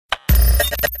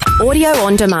Audio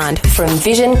on demand from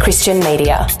Vision Christian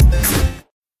Media.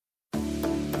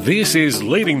 This is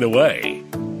Leading the Way.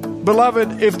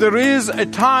 Beloved, if there is a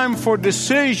time for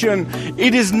decision,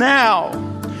 it is now.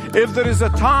 If there is a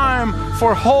time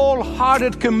for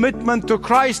wholehearted commitment to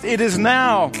Christ, it is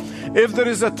now. If there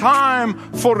is a time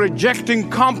for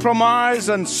rejecting compromise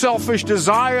and selfish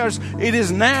desires, it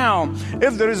is now.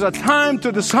 If there is a time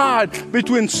to decide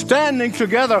between standing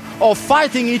together or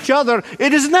fighting each other,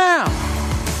 it is now.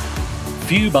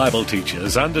 Few Bible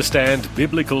teachers understand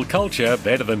biblical culture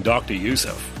better than Dr.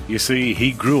 Yusuf. You see,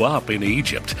 he grew up in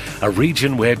Egypt, a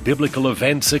region where biblical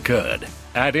events occurred.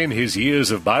 Add in his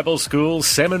years of Bible school,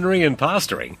 seminary, and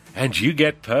pastoring, and you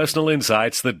get personal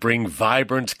insights that bring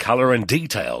vibrant color and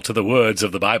detail to the words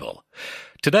of the Bible.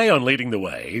 Today on Leading the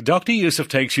Way, Dr. Yusuf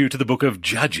takes you to the book of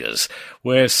Judges,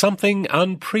 where something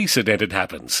unprecedented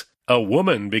happens. A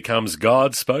woman becomes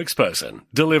God's spokesperson,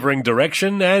 delivering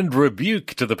direction and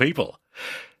rebuke to the people.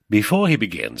 Before he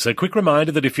begins, a quick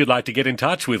reminder that if you'd like to get in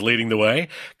touch with Leading the Way,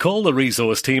 call the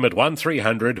resource team at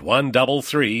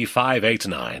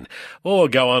 1300-133-589 or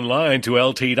go online to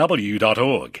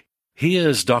ltw.org.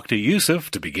 Here's Dr.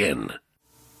 Yusuf to begin.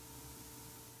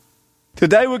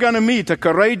 Today we're going to meet a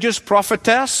courageous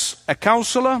prophetess, a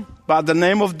counselor by the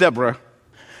name of Deborah.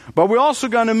 But we're also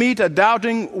going to meet a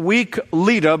doubting, weak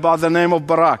leader by the name of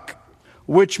Barak,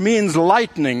 which means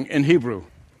lightning in Hebrew.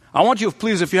 I want you,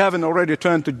 please, if you haven't already,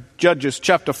 turn to Judges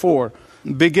chapter 4,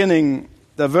 beginning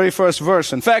the very first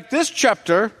verse. In fact, this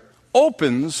chapter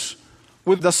opens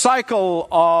with the cycle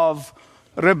of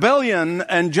rebellion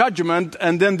and judgment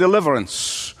and then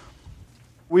deliverance.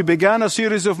 We began a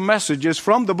series of messages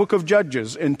from the book of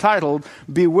Judges entitled,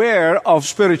 Beware of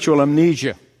Spiritual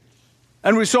Amnesia.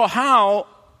 And we saw how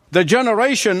the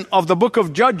generation of the book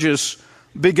of Judges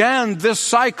began this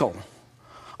cycle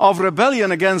of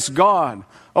rebellion against God,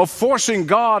 of forcing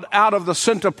God out of the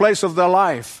center place of their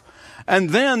life.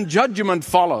 And then judgment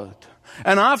followed.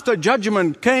 And after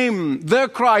judgment came their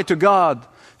cry to God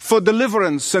for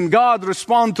deliverance, and God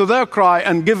responded to their cry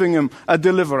and giving him a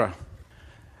deliverer.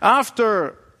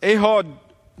 After Ehud,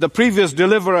 the previous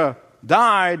deliverer,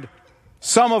 died,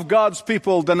 some of God's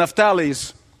people, the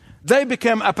Naphtali's, they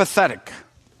became apathetic.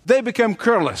 They became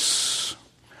careless.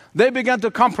 They began to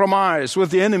compromise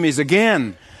with the enemies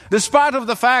again. Despite of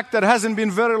the fact that it hasn't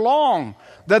been very long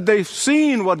that they've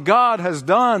seen what God has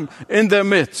done in their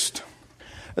midst.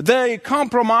 They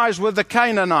compromised with the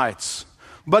Canaanites.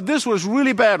 But this was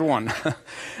really bad one.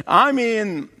 I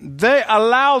mean, they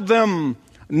allowed them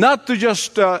not to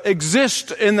just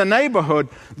exist in the neighborhood.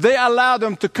 They allowed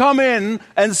them to come in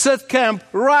and set camp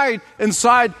right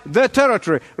inside their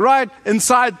territory, right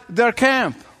inside their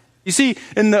camp. You see,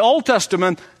 in the Old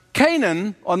Testament,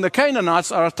 Canaan, or the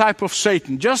Canaanites, are a type of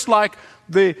Satan, just like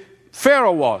the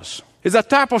Pharaoh was. He's a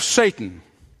type of Satan.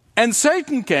 And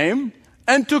Satan came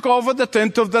and took over the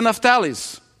tent of the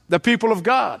Naphtali's, the people of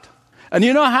God. And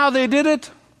you know how they did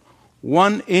it?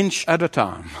 1 inch at a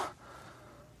time.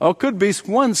 Or could be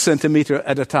 1 centimeter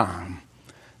at a time.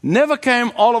 Never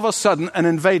came all of a sudden and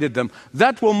invaded them.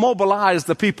 That will mobilize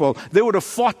the people. They would have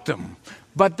fought them.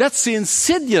 But that's the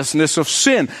insidiousness of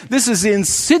sin. This is the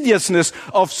insidiousness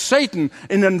of Satan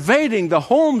in invading the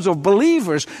homes of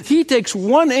believers. He takes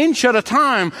 1 inch at a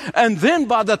time, and then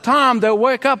by the time they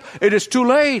wake up, it is too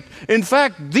late. In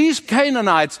fact, these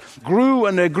Canaanites grew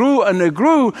and they grew and they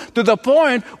grew to the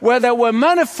point where they were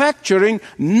manufacturing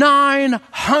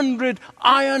 900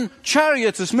 iron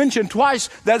chariots. It's mentioned twice.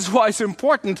 That's why it's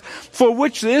important, for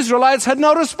which the Israelites had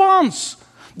no response.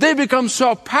 They become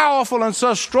so powerful and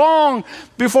so strong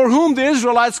before whom the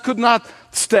Israelites could not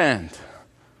stand.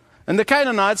 And the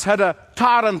Canaanites had a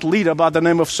tyrant leader by the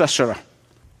name of Sisera.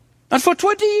 And for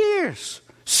 20 years,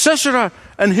 Sisera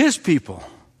and his people,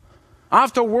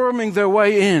 after worming their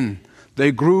way in,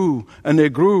 they grew and they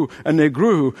grew and they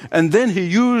grew. And then he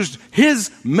used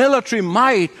his military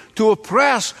might to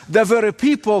oppress the very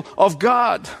people of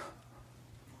God.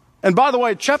 And by the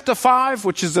way, chapter 5,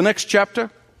 which is the next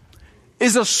chapter,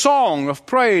 is a song of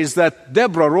praise that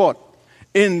Deborah wrote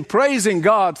in praising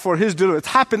God for his deliverance.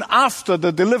 It happened after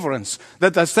the deliverance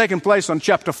that has taken place on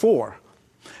chapter 4.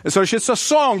 And so it's a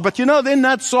song, but you know, in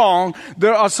that song,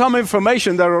 there are some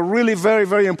information that are really very,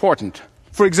 very important.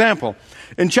 For example,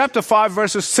 in chapter 5,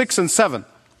 verses 6 and 7,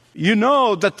 you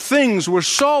know that things were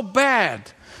so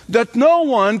bad that no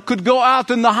one could go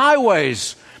out in the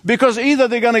highways because either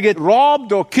they're going to get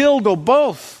robbed or killed or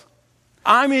both.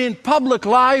 I mean, public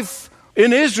life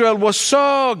in Israel was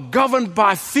so governed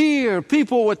by fear.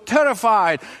 People were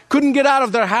terrified, couldn't get out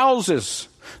of their houses.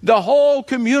 The whole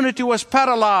community was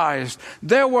paralyzed.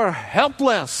 They were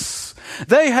helpless.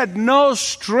 They had no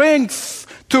strength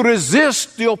to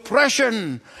resist the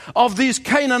oppression of these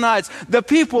Canaanites. The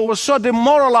people were so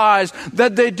demoralized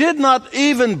that they did not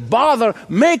even bother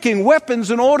making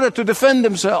weapons in order to defend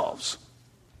themselves.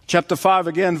 Chapter 5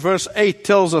 again, verse 8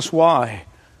 tells us why.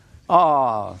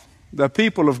 The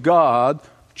people of God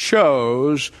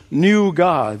chose new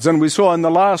gods. And we saw in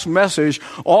the last message,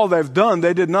 all they've done,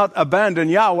 they did not abandon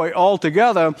Yahweh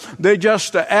altogether. They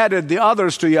just added the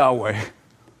others to Yahweh.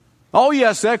 Oh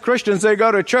yes, they're Christians, they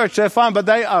go to church, they're fine, but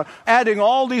they are adding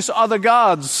all these other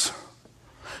gods.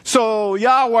 So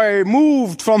Yahweh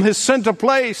moved from his center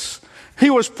place. He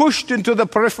was pushed into the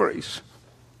peripheries.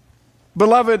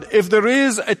 Beloved, if there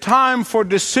is a time for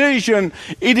decision,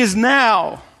 it is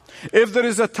now. If there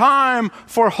is a time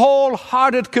for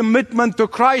wholehearted commitment to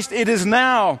Christ, it is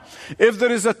now. If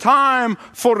there is a time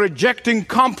for rejecting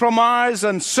compromise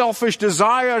and selfish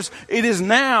desires, it is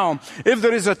now. If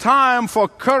there is a time for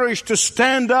courage to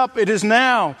stand up, it is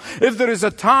now. If there is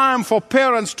a time for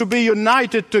parents to be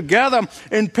united together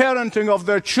in parenting of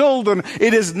their children,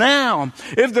 it is now.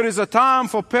 If there is a time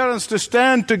for parents to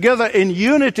stand together in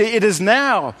unity, it is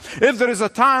now. If there is a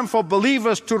time for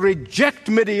believers to reject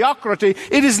mediocrity,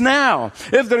 it is now.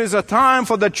 If there is a time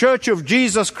for the Church of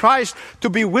Jesus Christ to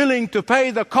be willing to pay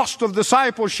the cost of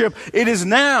discipleship, it is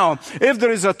now. If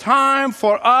there is a time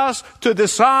for us to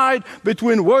decide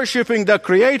between worshiping the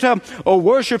Creator or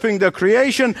worshiping the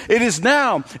creation, it is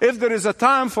now. If there is a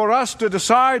time for us to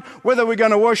decide whether we're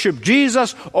going to worship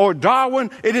Jesus or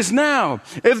Darwin, it is now.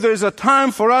 If there is a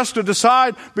time for us to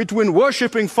decide between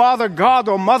worshiping Father God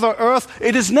or Mother Earth,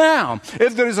 it is now.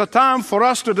 If there is a time for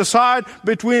us to decide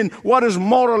between what is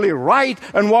morally right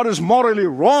and what is morally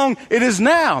wrong, it is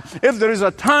now. If there is a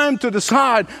time to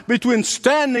decide between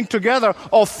standing together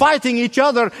or fighting each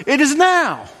other, it is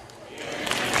now.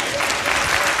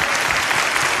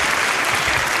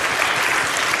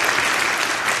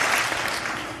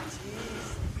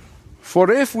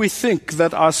 For if we think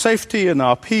that our safety and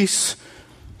our peace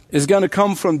is going to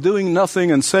come from doing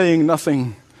nothing and saying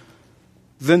nothing,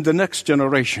 then the next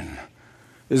generation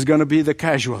is going to be the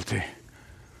casualty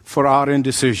for our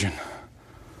indecision.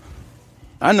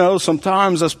 I know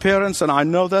sometimes as parents, and I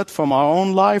know that from our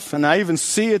own life, and I even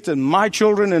see it in my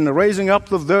children and the raising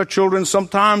up of their children,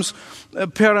 sometimes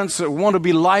parents want to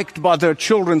be liked by their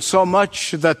children so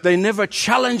much that they never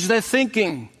challenge their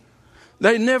thinking.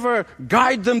 They never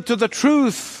guide them to the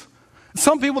truth.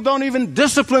 Some people don't even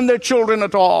discipline their children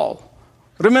at all.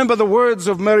 Remember the words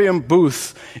of Miriam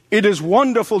Booth, "It is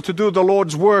wonderful to do the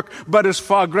Lord's work, but it's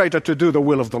far greater to do the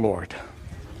will of the Lord."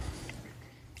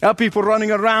 There are people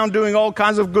running around doing all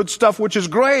kinds of good stuff, which is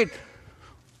great.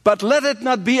 But let it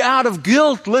not be out of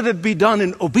guilt. Let it be done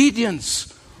in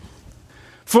obedience.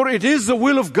 For it is the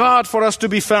will of God for us to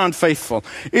be found faithful.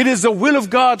 It is the will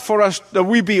of God for us that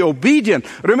we be obedient.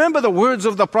 Remember the words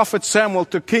of the prophet Samuel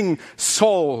to King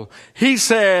Saul. He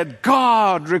said,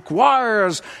 God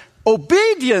requires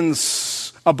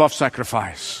obedience above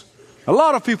sacrifice. A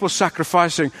lot of people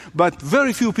sacrificing, but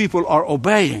very few people are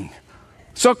obeying.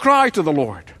 So cry to the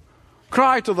Lord.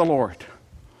 Cry to the Lord.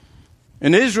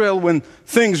 In Israel, when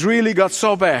things really got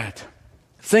so bad,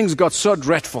 things got so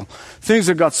dreadful, things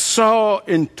that got so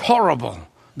intolerable,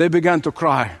 they began to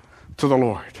cry to the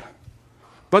Lord.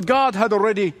 But God had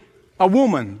already a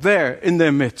woman there in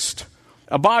their midst,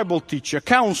 a Bible teacher,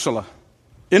 counselor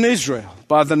in Israel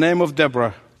by the name of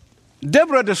Deborah.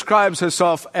 Deborah describes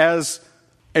herself as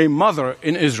a mother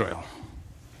in Israel.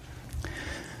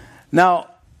 Now,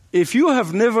 if you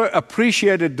have never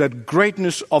appreciated the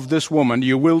greatness of this woman,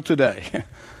 you will today.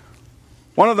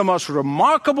 One of the most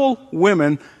remarkable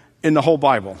women in the whole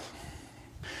Bible.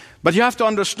 But you have to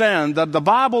understand that the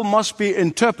Bible must be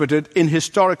interpreted in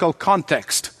historical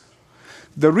context.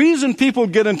 The reason people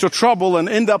get into trouble and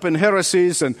end up in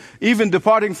heresies and even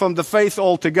departing from the faith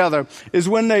altogether is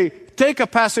when they take a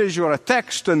passage or a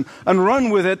text and run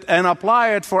with it and apply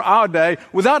it for our day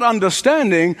without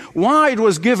understanding why it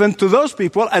was given to those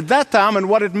people at that time and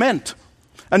what it meant.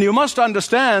 And you must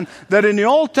understand that in the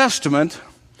Old Testament,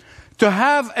 to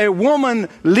have a woman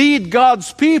lead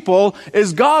God's people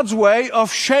is God's way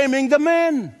of shaming the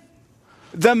men.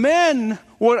 The men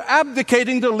were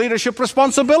abdicating their leadership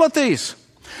responsibilities.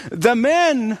 The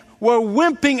men were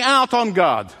wimping out on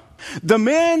God. The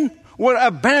men were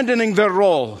abandoning their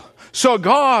role. So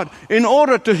God, in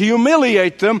order to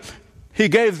humiliate them, He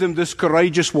gave them this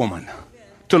courageous woman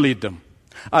to lead them.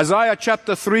 Isaiah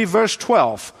chapter 3 verse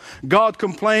 12, God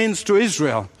complains to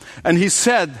Israel, and He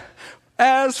said,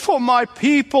 as for my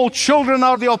people, children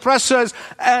are the oppressors,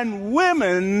 and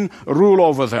women rule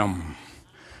over them.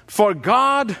 For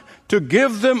God to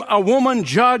give them a woman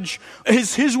judge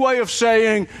is His way of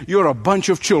saying, you're a bunch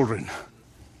of children.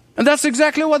 And that's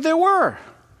exactly what they were.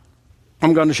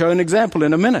 I'm going to show you an example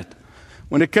in a minute.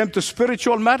 When it came to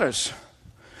spiritual matters,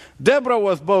 Deborah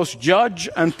was both judge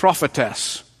and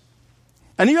prophetess.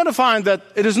 And you're going to find that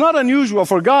it is not unusual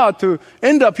for God to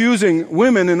end up using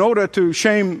women in order to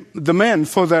shame the men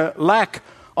for their lack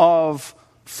of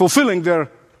fulfilling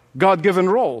their God-given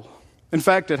role. In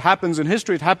fact, it happens in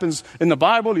history. It happens in the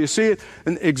Bible. You see it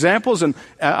in examples. And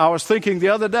I was thinking the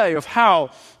other day of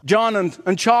how John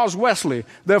and Charles Wesley,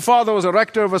 their father was a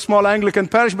rector of a small Anglican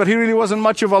parish, but he really wasn't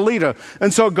much of a leader.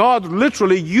 And so God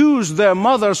literally used their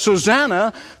mother,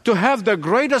 Susanna, to have the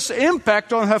greatest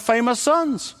impact on her famous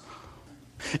sons.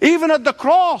 Even at the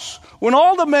cross, when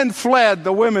all the men fled,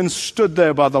 the women stood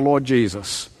there by the Lord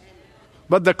Jesus.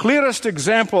 But the clearest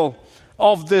example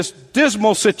of this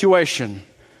dismal situation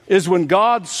is when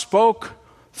God spoke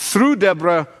through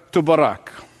Deborah to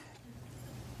Barak.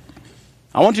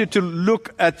 I want you to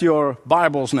look at your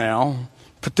Bibles now,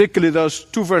 particularly those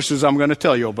two verses I'm going to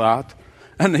tell you about,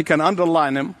 and you can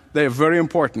underline them. They are very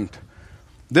important.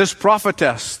 This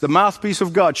prophetess, the mouthpiece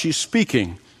of God, she's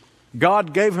speaking.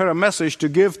 God gave her a message to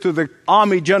give to the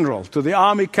army general, to the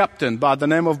army captain by the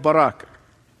name of Barak.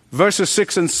 Verses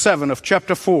 6 and 7 of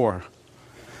chapter 4.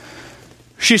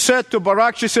 She said to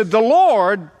Barak, she said, "The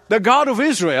Lord, the God of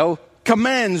Israel,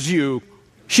 commands you."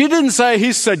 She didn't say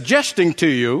he's suggesting to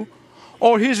you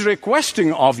or he's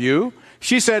requesting of you.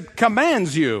 She said,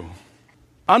 commands you.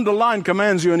 Underline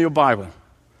commands you in your Bible.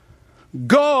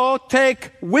 "Go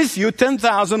take with you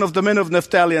 10,000 of the men of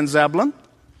Naphtali and Zebulun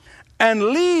and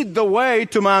lead the way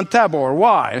to Mount Tabor."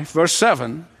 Why? Verse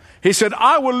 7. He said,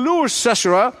 "I will lure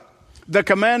Sisera, the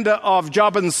commander of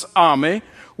Jabin's army,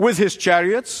 with his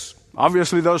chariots,"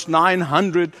 obviously those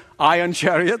 900 iron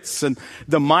chariots and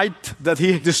the might that he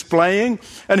is displaying,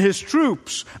 "and his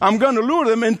troops. I'm going to lure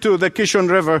them into the Kishon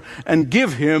River and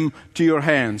give him to your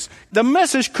hands." The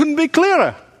message couldn't be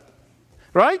clearer,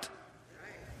 right?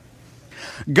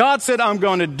 God said, "I'm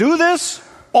going to do this.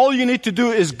 All you need to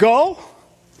do is go.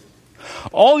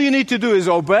 All you need to do is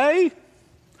obey.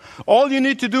 All you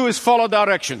need to do is follow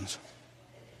directions."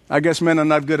 I guess men are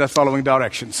not good at following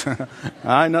directions.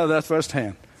 I know that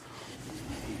firsthand.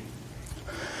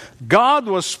 God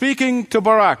was speaking to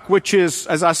Barak, which is,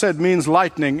 as I said, means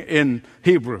lightning in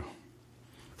Hebrew,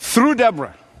 through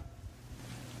Deborah.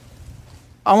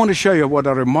 I want to show you what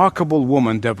a remarkable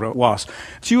woman Deborah was.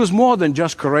 She was more than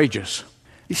just courageous.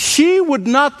 She would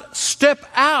not step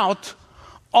out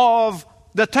of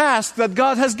the task that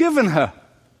God has given her.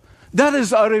 That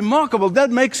is a remarkable,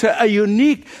 that makes her a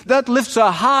unique, that lifts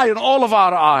her high in all of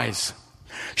our eyes.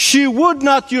 She would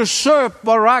not usurp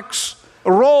Barak's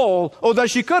role, although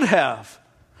she could have,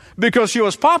 because she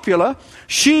was popular.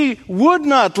 She would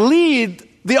not lead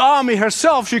the army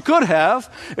herself. She could have.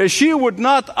 She would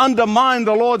not undermine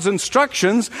the Lord's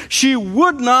instructions. She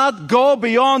would not go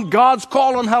beyond God's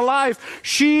call on her life.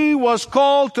 She was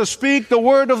called to speak the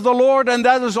word of the Lord, and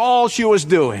that is all she was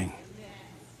doing.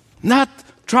 Not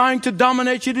trying to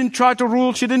dominate. She didn't try to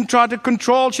rule. She didn't try to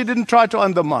control. She didn't try to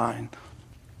undermine.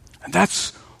 And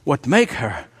that's what makes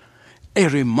her a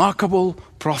remarkable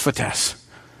prophetess.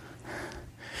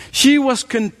 She was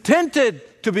contented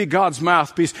to be God's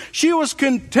mouthpiece. She was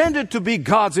contented to be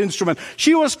God's instrument.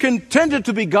 She was contented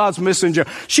to be God's messenger.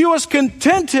 She was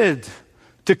contented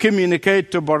to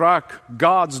communicate to Barak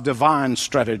God's divine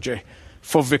strategy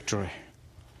for victory.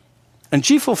 And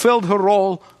she fulfilled her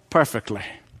role perfectly.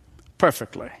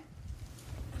 Perfectly.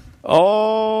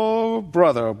 Oh,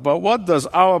 brother, but what does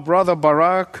our brother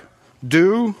Barak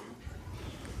do?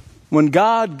 When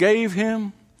God gave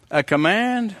him a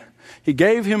command, He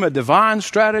gave him a divine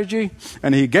strategy,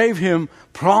 and He gave him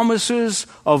promises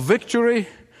of victory,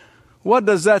 what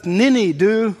does that ninny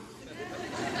do?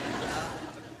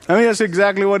 I mean, that's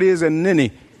exactly what he is, a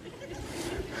ninny.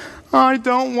 "I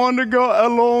don't want to go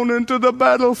alone into the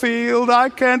battlefield. I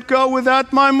can't go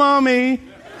without my mommy."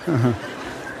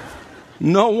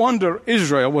 No wonder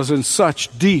Israel was in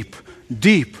such deep,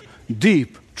 deep,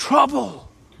 deep trouble.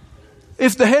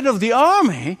 If the head of the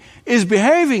army is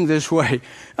behaving this way,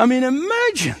 I mean,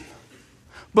 imagine.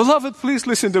 Beloved, please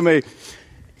listen to me.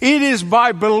 It is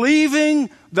by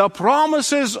believing the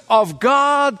promises of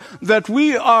God that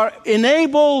we are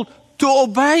enabled to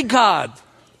obey God.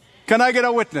 Can I get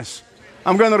a witness?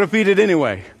 I'm going to repeat it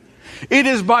anyway. It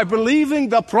is by believing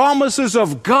the promises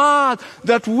of God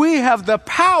that we have the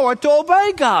power to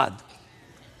obey God.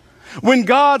 When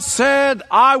God said,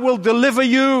 "I will deliver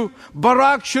you,"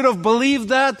 Barak should have believed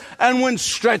that and went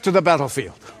straight to the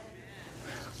battlefield.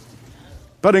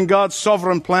 But in God's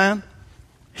sovereign plan,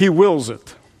 He wills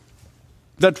it.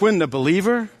 That when the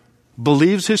believer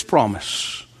believes His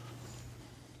promise,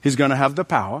 he's going to have the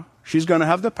power She's going to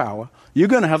have the power. You're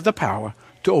going to have the power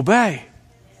to obey.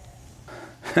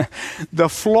 The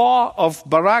flaw of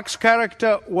Barak's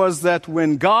character was that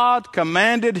when God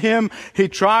commanded him, he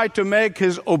tried to make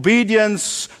his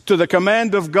obedience to the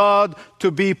command of God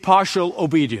to be partial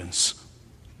obedience,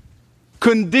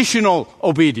 conditional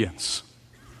obedience.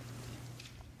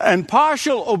 And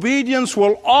partial obedience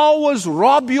will always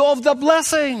rob you of the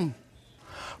blessing.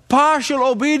 Partial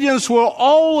obedience will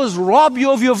always rob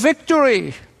you of your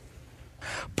victory.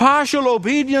 Partial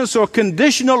obedience or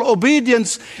conditional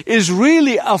obedience is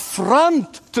really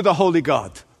affront to the Holy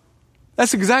God.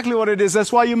 That's exactly what it is.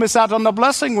 That's why you miss out on the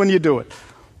blessing when you do it.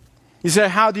 You say,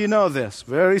 how do you know this?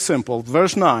 Very simple.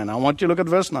 Verse 9. I want you to look at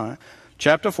verse 9.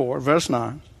 Chapter 4, verse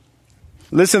 9.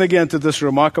 Listen again to this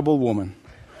remarkable woman.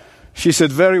 She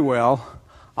said, very well,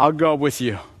 I'll go with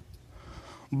you.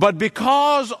 But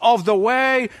because of the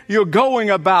way you're going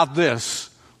about this,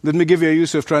 let me give you a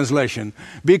Yusuf translation.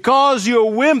 Because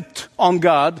you're wimped on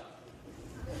God,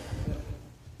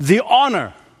 the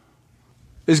honor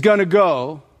is going to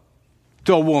go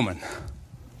to a woman.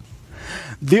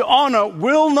 The honor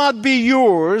will not be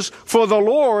yours, for the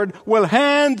Lord will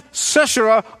hand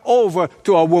Sisera over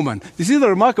to a woman. You see, the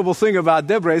remarkable thing about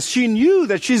Deborah is she knew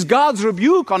that she's God's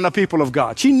rebuke on the people of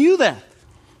God. She knew that.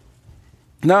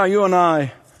 Now you and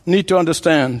I need to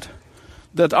understand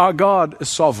that our God is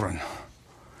sovereign.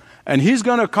 And He's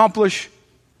going to accomplish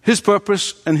His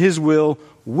purpose and His will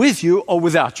with you or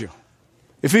without you.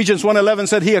 Ephesians 1:11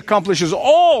 said He accomplishes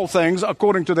all things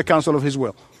according to the counsel of His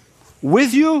will.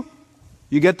 With you,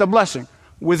 you get the blessing.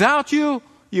 Without you,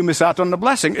 you miss out on the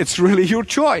blessing. It's really your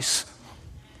choice.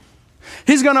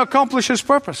 He's going to accomplish His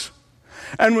purpose.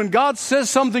 And when God says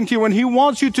something to you, when He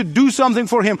wants you to do something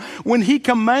for Him, when He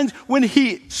commands, when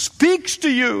He speaks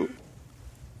to you,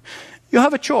 you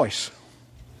have a choice.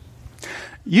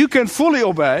 You can fully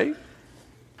obey,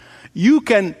 you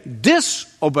can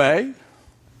disobey,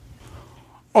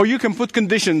 or you can put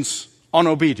conditions on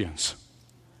obedience.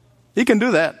 You can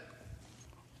do that.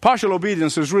 Partial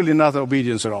obedience is really not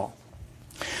obedience at all.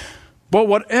 But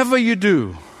whatever you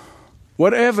do,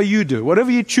 whatever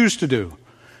you choose to do,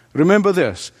 remember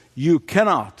this, you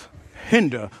cannot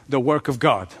hinder the work of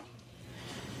God.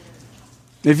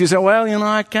 If you say, well,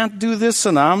 I can't do this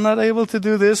and I'm not able to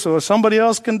do this, or somebody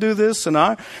else can do this and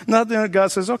I'm not,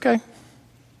 God says, okay,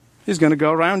 He's going to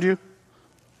go around you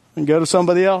and go to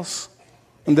somebody else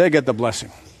and they get the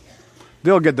blessing.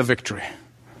 They'll get the victory.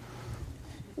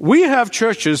 We have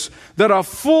churches that are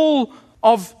full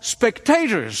of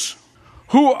spectators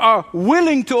who are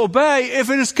willing to obey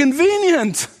if it is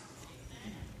convenient.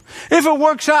 If it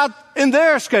works out in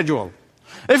their schedule.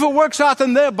 If it works out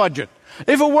in their budget.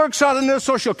 If it works out in their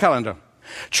social calendar.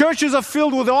 Churches are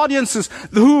filled with audiences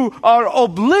who are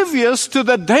oblivious to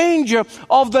the danger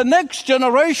of the next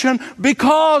generation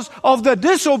because of the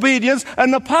disobedience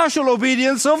and the partial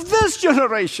obedience of this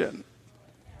generation.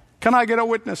 Can I get a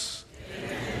witness?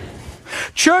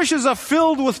 Churches are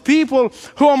filled with people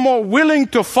who are more willing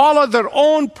to follow their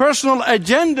own personal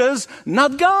agendas,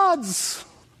 not God's.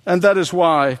 And that is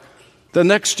why the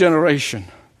next generation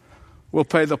will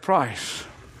pay the price.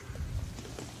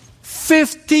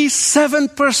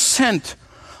 57%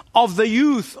 of the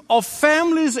youth of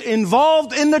families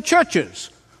involved in the churches.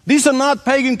 These are not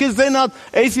pagan kids. They're not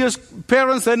atheist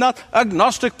parents. They're not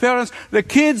agnostic parents. The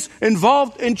kids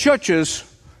involved in churches,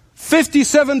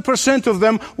 57% of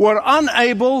them were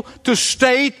unable to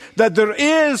state that there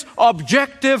is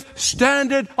objective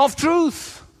standard of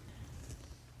truth.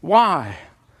 Why?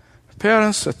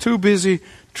 Parents are too busy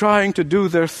trying to do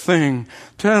their thing,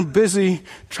 too busy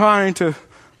trying to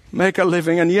make a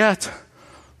living, and yet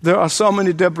there are so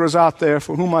many Deborahs out there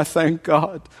for whom I thank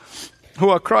God, who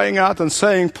are crying out and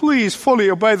saying, please fully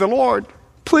obey the Lord.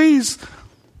 Please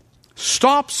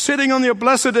stop sitting on your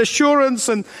blessed assurance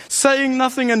and saying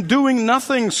nothing and doing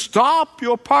nothing. Stop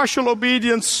your partial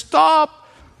obedience. Stop.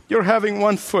 You're having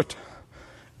one foot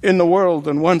in the world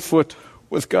and one foot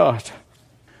with God.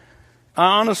 I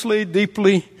honestly,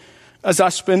 deeply, as I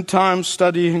spent time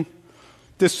studying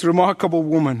this remarkable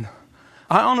woman,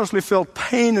 I honestly felt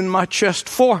pain in my chest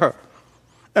for her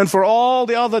and for all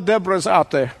the other Deborahs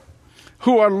out there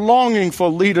who are longing for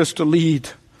leaders to lead,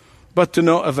 but to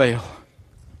no avail.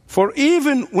 For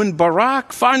even when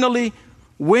Barak finally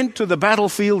went to the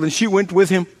battlefield and she went with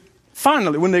him,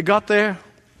 finally when they got there,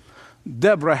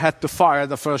 Deborah had to fire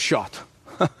the first shot.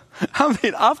 I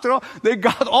mean, after all, they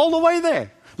got all the way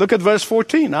there. Look at verse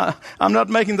 14. I'm not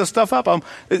making the stuff up.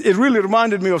 It really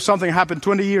reminded me of something that happened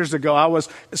 20 years ago. I was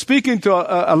speaking to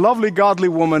a lovely, godly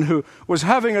woman who was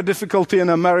having a difficulty in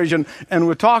her marriage, and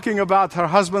we're talking about her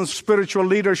husband's spiritual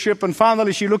leadership. And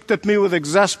finally, she looked at me with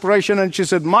exasperation and she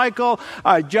said, "Michael,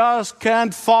 I just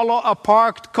can't follow a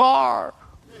parked car."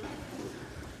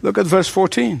 Look at verse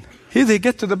 14. Here they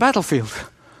get to the battlefield.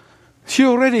 She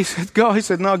already said, "Go." He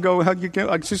said, "No, go."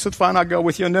 She said, "Fine, I'll go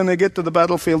with you." And then they get to the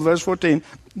battlefield, verse 14.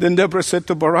 Then Deborah said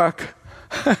to Barak,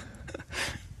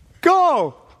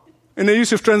 "Go." In the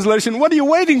Yusuf translation, "What are you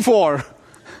waiting for?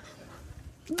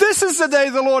 This is the day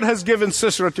the Lord has given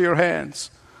Sisera to your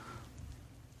hands."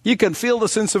 You can feel the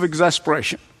sense of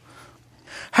exasperation.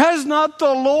 Has not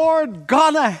the Lord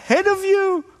gone ahead of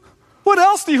you? What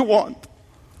else do you want?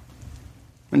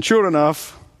 And sure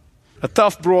enough, a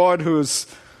tough broad who's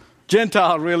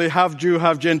Gentile, really, half Jew,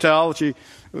 half Gentile. She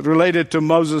related to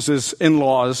Moses'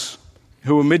 in-laws,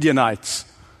 who were Midianites,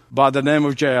 by the name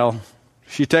of Jael.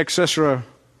 She takes Sisera,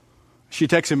 she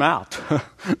takes him out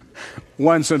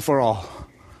once and for all,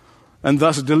 and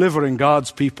thus delivering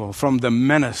God's people from the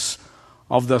menace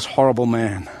of this horrible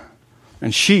man.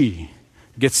 And she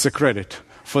gets the credit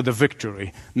for the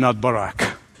victory, not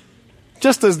Barak.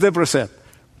 Just as Deborah said.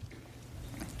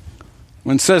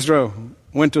 When Sisera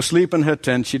went to sleep in her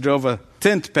tent, she drove a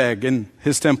tent peg in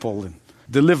his temple and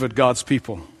delivered God's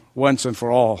people once and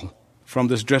for all from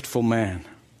this dreadful man.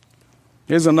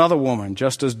 Here's another woman,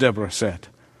 just as Deborah said.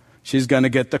 She's going to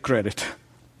get the credit.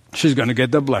 She's going to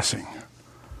get the blessing.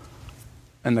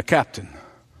 And the captain,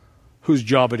 whose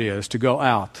job it is to go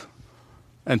out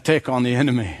and take on the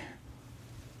enemy,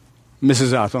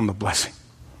 misses out on the blessing.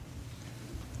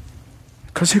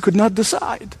 Because he could not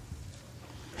decide.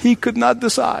 He could not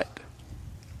decide.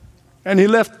 And he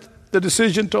left the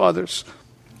decision to others.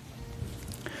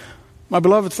 My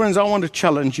beloved friends, I want to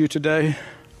challenge you today.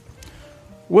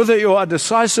 Whether you are a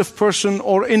decisive person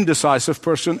or indecisive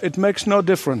person, it makes no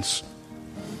difference.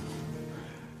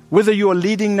 Whether you are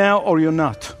leading now or you're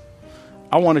not,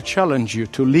 I want to challenge you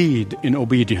to lead in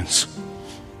obedience.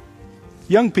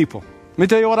 Young people, let me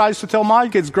tell you what I used to tell my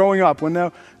kids growing up.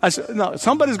 I said, "No,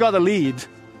 somebody's got to lead.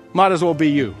 Might as well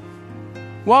be you.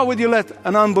 Why would you let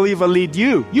an unbeliever lead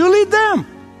you? You lead them.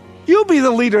 You be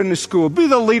the leader in the school. Be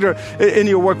the leader in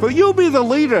your workplace. You be the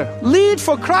leader. Lead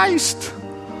for Christ.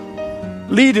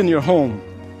 Lead in your home.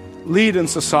 Lead in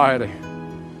society.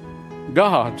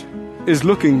 God is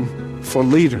looking for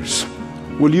leaders.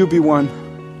 Will you be one?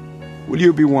 Will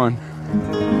you be one?"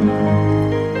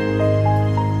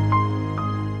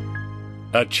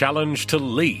 A challenge to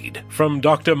lead from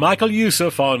Dr. Michael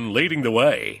Yusuf on Leading the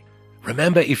Way.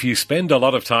 Remember, if you spend a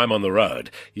lot of time on the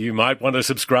road, you might want to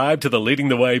subscribe to the Leading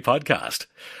the Way podcast.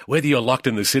 Whether you're locked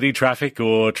in the city traffic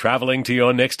or traveling to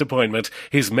your next appointment,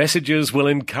 his messages will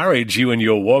encourage you in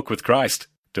your walk with Christ.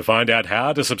 To find out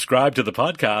how to subscribe to the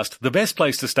podcast, the best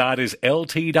place to start is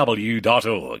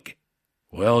ltw.org.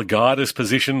 Well, God has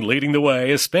positioned Leading the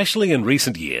Way, especially in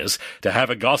recent years, to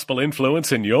have a gospel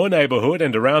influence in your neighborhood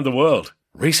and around the world.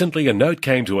 Recently, a note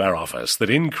came to our office that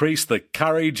increased the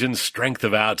courage and strength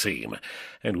of our team,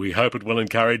 and we hope it will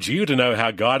encourage you to know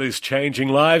how God is changing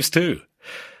lives too.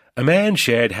 A man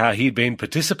shared how he'd been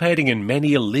participating in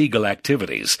many illegal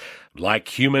activities,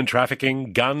 like human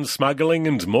trafficking, gun smuggling,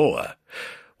 and more.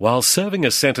 While serving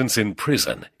a sentence in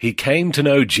prison, he came to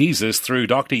know Jesus through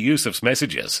Dr. Yusuf's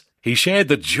messages. He shared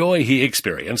the joy he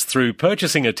experienced through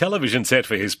purchasing a television set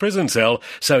for his prison cell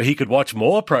so he could watch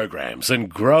more programs and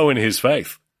grow in his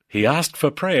faith. He asked for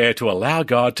prayer to allow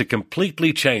God to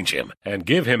completely change him and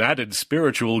give him added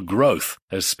spiritual growth,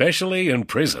 especially in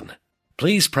prison.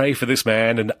 Please pray for this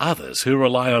man and others who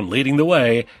rely on Leading the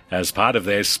Way as part of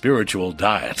their spiritual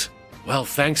diet. Well,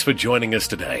 thanks for joining us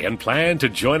today, and plan to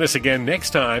join us again next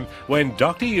time when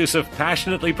Dr. Yusuf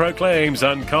passionately proclaims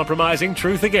uncompromising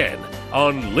truth again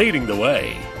on Leading the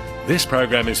Way. This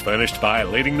program is furnished by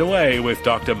Leading the Way with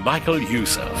Dr. Michael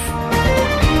Yusuf.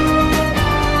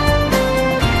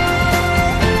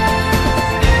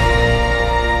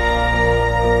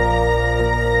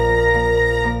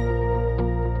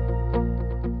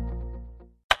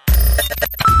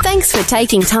 Thanks for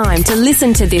taking time to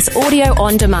listen to this audio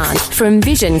on demand from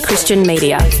Vision Christian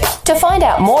Media. To find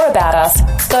out more about us,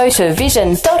 go to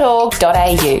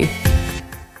vision.org.au.